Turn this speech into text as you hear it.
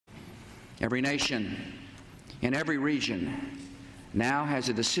Every nation in every region now has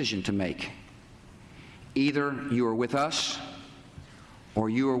a decision to make. Either you are with us or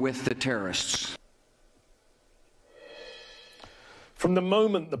you are with the terrorists. From the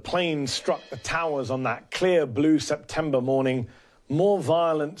moment the plane struck the towers on that clear blue September morning, more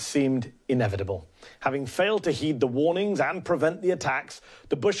violence seemed inevitable. Having failed to heed the warnings and prevent the attacks,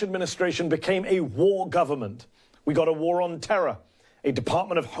 the Bush administration became a war government. We got a war on terror, a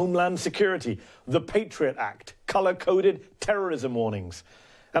Department of Homeland Security, the Patriot Act, color-coded terrorism warnings.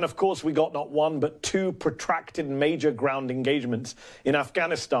 And of course, we got not one but two protracted major ground engagements in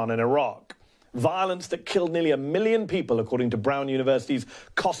Afghanistan and Iraq. Violence that killed nearly 1 million people, according to Brown University's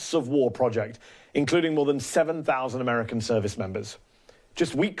Costs of War project, including more than 7,000 American service members.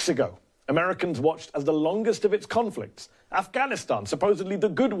 Just weeks ago, Americans watched as the longest of its conflicts, Afghanistan, supposedly the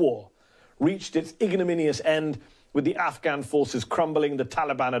good war, reached its ignominious end with the Afghan forces crumbling, the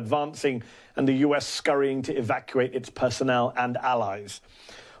Taliban advancing, and the US scurrying to evacuate its personnel and allies.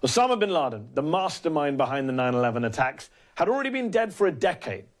 Osama bin Laden, the mastermind behind the 9/11 attacks, had already been dead for a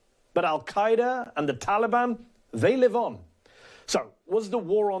decade. But al-Qaeda and the Taliban, they live on. So, was the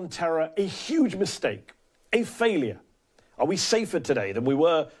war on terror a huge mistake, a failure? Are we safer today than we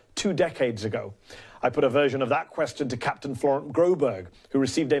were 2 decades ago? I put a version of that question to Captain Florent Groberg, who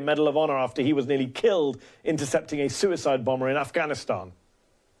received a Medal of Honor after he was nearly killed intercepting a suicide bomber in Afghanistan.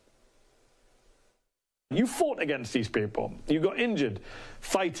 You fought against these people. You got injured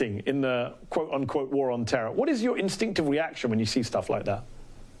fighting in the quote-unquote war on terror. What is your instinctive reaction when you see stuff like that?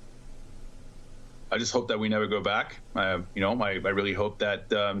 I just hope that we never go back. I really hope that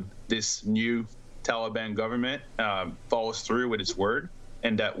this new Taliban government follows through with its word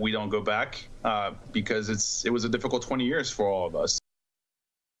and that we don't go back because it was a difficult 20 years for all of us.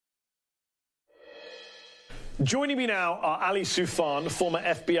 Joining me now are Ali Soufan, former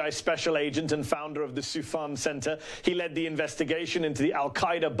FBI special agent and founder of the Soufan Center. He led the investigation into the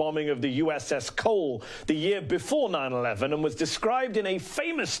al-Qaeda bombing of the USS Cole the year before 9/11 and was described in a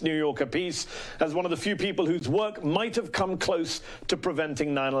famous New Yorker piece as one of the few people whose work might have come close to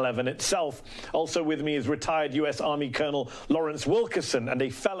preventing 9/11 itself. Also with me is retired U.S. Army Colonel Lawrence Wilkerson and a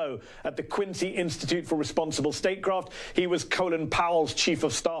fellow at the Quincy Institute for Responsible Statecraft. He was Colin Powell's chief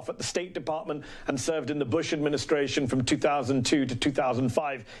of staff at the State Department and served in the Bush administration from 2002 to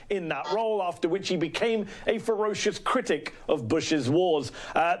 2005 in that role, after which he became a ferocious critic of Bush's wars.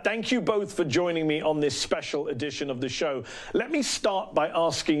 Thank you both for joining me on this special edition of the show. Let me start by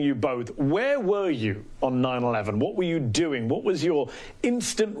asking you both, where were you on 9/11? What were you doing? What was your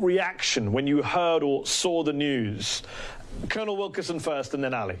instant reaction when you heard or saw the news? Colonel Wilkerson first and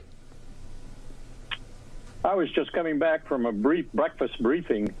then Ali. I was just coming back from a brief breakfast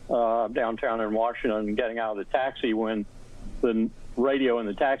briefing downtown in Washington and getting out of the taxi when the radio in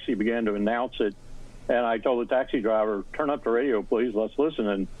the taxi began to announce it. And I told the taxi driver, turn up the radio, please, let's listen.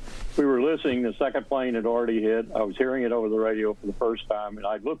 And we were listening. The second plane had already hit. I was hearing it over the radio for the first time. And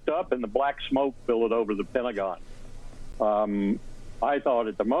I looked up and the black smoke billowed over the Pentagon. I thought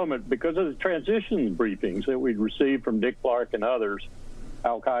at the moment, because of the transition briefings that we'd received from Dick Clark and others,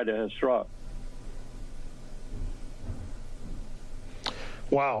 al-Qaeda has struck.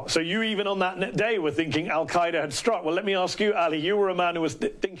 Wow. So you even on that day were thinking al-Qaeda had struck. Well, let me ask you, Ali, you were a man who was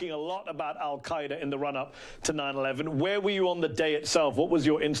thinking a lot about al-Qaeda in the run-up to 9/11. Where were you on the day itself? What was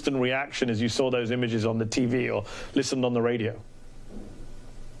your instant reaction as you saw those images on the TV or listened on the radio?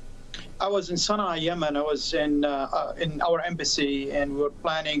 I was in Sana'a, Yemen. I was in our embassy, and we were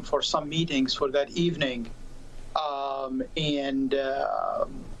planning for some meetings for that evening.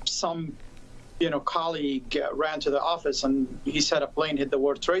 Some colleague ran to the office and he said a plane hit the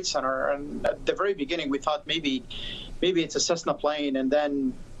World Trade Center. And at the very beginning, we thought maybe it's a Cessna plane. And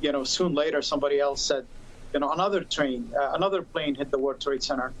then, soon later, somebody else said, another plane hit the World Trade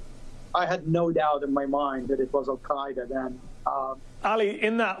Center. I had no doubt in my mind that it was al-Qaeda then. Ali,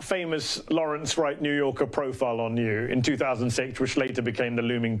 in that famous Lawrence Wright New Yorker profile on you in 2006, which later became the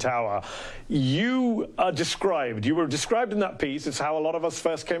Looming Tower, you were described in that piece, it's how a lot of us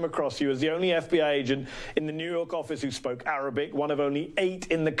first came across you, as the only FBI agent in the New York office who spoke Arabic, one of only 8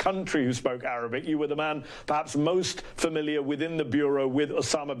 in the country who spoke Arabic. You were the man perhaps most familiar within the Bureau with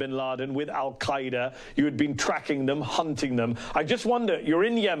Osama bin Laden, with al-Qaeda. You had been tracking them, hunting them. I just wonder, you're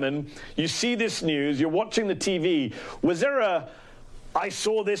in Yemen, you see this news, you're watching the TV. Was there a I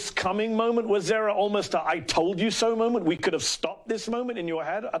saw this coming moment? Was there almost a I told you so moment? We could have stopped this moment in your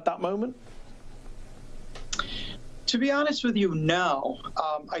head at that moment? To be honest with you, no.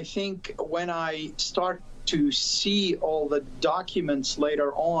 I think when I start to see all the documents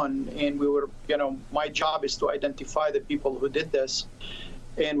later on, and we were, my job is to identify the people who did this.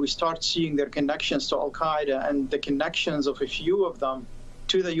 and we start seeing their connections to Al-Qaeda and the connections of a few of them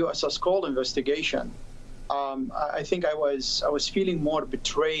to the USS Cole investigation, I think I was feeling more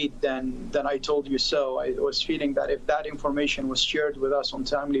betrayed than I told you so. I was feeling that if that information was shared with us on a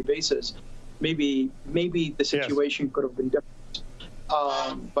timely basis, maybe the situation could have been different.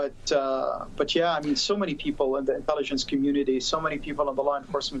 But yeah, I mean, so many people in the intelligence community, so many people in the law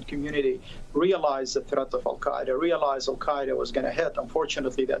enforcement community realized the threat of Al-Qaeda, realized Al-Qaeda was going to hit.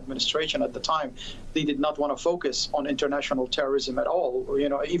 Unfortunately, the administration at the time, they did not want to focus on international terrorism at all. You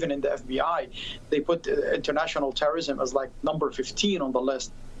know, even in the FBI, they put international terrorism as like number 15 on the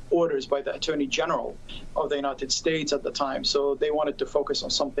list, orders by the Attorney General of the United States at the time. So they wanted to focus on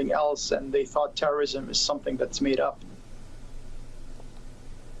something else, and they thought terrorism is something that's made up.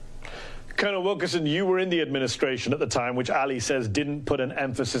 Colonel Wilkerson, you were in the administration at the time, which Ali says didn't put an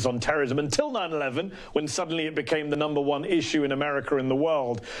emphasis on terrorism until 9/11, when suddenly it became the #1 issue in America and the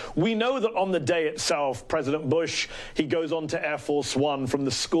world. We know that on the day itself, President Bush, he goes on to Air Force One from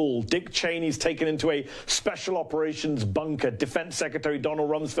the school. Dick Cheney's taken into a special operations bunker. Defense Secretary Donald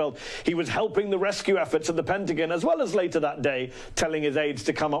Rumsfeld, he was helping the rescue efforts at the Pentagon, as well as later that day, telling his aides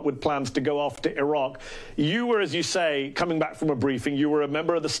to come up with plans to go off to Iraq. You were, as you say, coming back from a briefing, you were a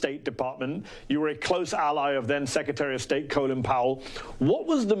member of the State Department. You were a close ally of then Secretary of State Colin Powell. What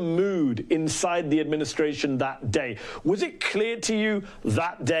was the mood inside the administration that day? Was it clear to you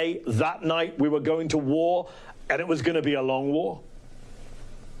that day, that night, we were going to war and it was going to be a long war?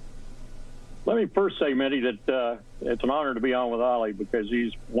 Let me first say, Mehdi, that it's an honor to be on with Ali because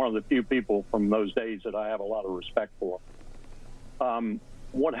he's one of the few people from those days that I have a lot of respect for.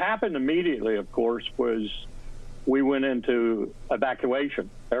 What happened immediately, of course, was we went into evacuation.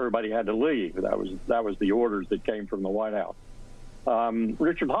 Everybody had to leave. That was the orders that came from the White House.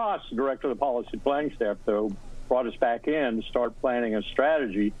 Richard Haas, the director of the policy planning staff, though, brought us back in to start planning a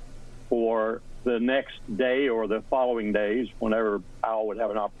strategy for the next day or the following days, whenever Powell would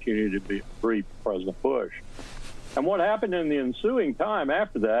have an opportunity to brief President Bush. And what happened in the ensuing time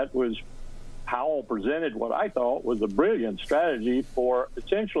after that was Powell presented what I thought was a brilliant strategy for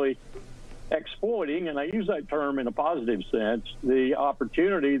essentially exploiting, and I use that term in a positive sense, the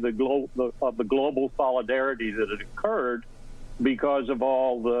opportunity of the global solidarity that had occurred because of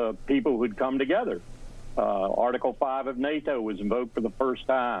all the people who'd come together. Article 5 of NATO was invoked for the first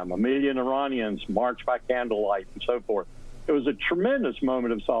time. 1 million Iranians marched by candlelight and so forth. It was a tremendous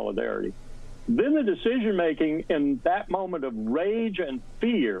moment of solidarity. Then the decision-making in that moment of rage and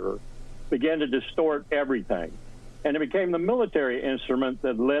fear began to distort everything. And it became the military instrument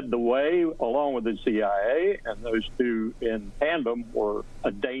that led the way, along with the CIA, and those two in tandem were a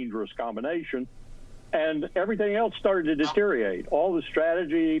dangerous combination. And everything else started to deteriorate. All the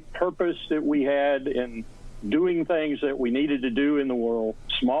strategy, purpose that we had in doing things that we needed to do in the world,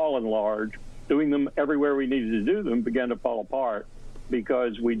 small and large, doing them everywhere we needed to do them, began to fall apart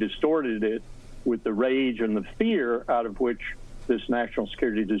because we distorted it with the rage and the fear out of which this national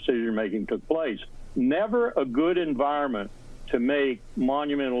security decision-making took place. Never a good environment to make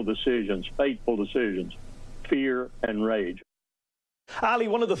monumental decisions, fateful decisions, fear and rage. Ali,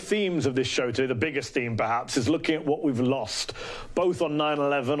 one of the themes of this show today, the biggest theme perhaps, is looking at what we've lost, both on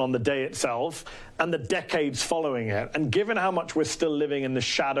 9/11, on the day itself, and the decades following it. And given how much we're still living in the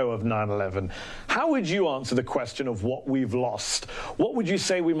shadow of 9/11, how would you answer the question of what we've lost? What would you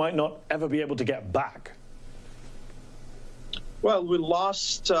say we might not ever be able to get back? Well, we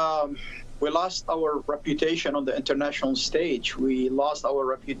lost our reputation on the international stage. We lost our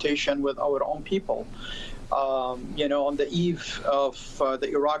reputation with our own people. You know, on the eve of the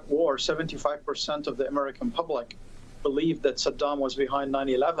Iraq War, 75% of the American public believed that Saddam was behind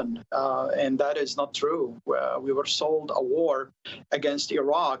 9/11, and that is not true. We were sold a war against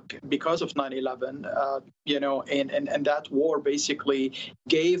Iraq because of 9/11, you know, and that war basically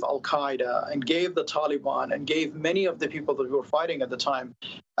gave Al-Qaeda and gave the Taliban and gave many of the people that were fighting at the time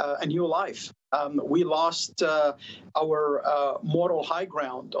a new life. We lost our moral high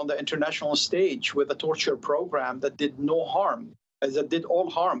ground on the international stage with a torture program that did no harm, that did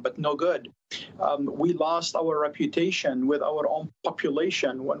all harm but no good. We lost our reputation with our own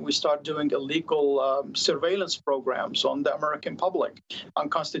population when we start doing illegal surveillance programs on the American public,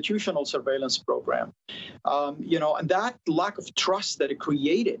 unconstitutional surveillance program. You know, and that lack of trust that it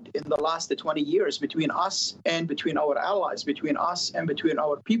created in the last 20 years between us and between our allies, between us and between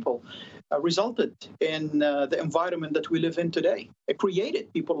our people, resulted in the environment that we live in today. It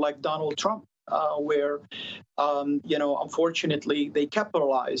created people like Donald Trump. Where, you know, unfortunately, they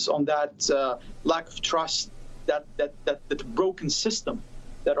capitalize on that lack of trust, that broken system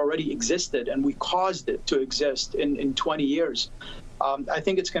that already existed, and we caused it to exist in 20 years. I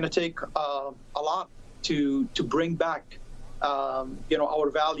think it's going to take a lot to bring back, our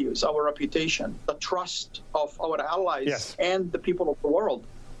values, our reputation, the trust of our allies and the people of the world.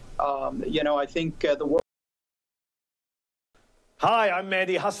 I think the world. Hi, I'm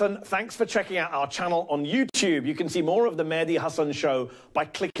Mehdi Hasan. Thanks for checking out our channel on YouTube. You can see more of the Mehdi Hasan Show by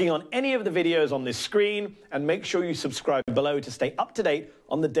clicking on any of the videos on this screen, and make sure you subscribe below to stay up to date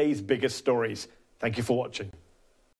on the day's biggest stories. Thank you for watching.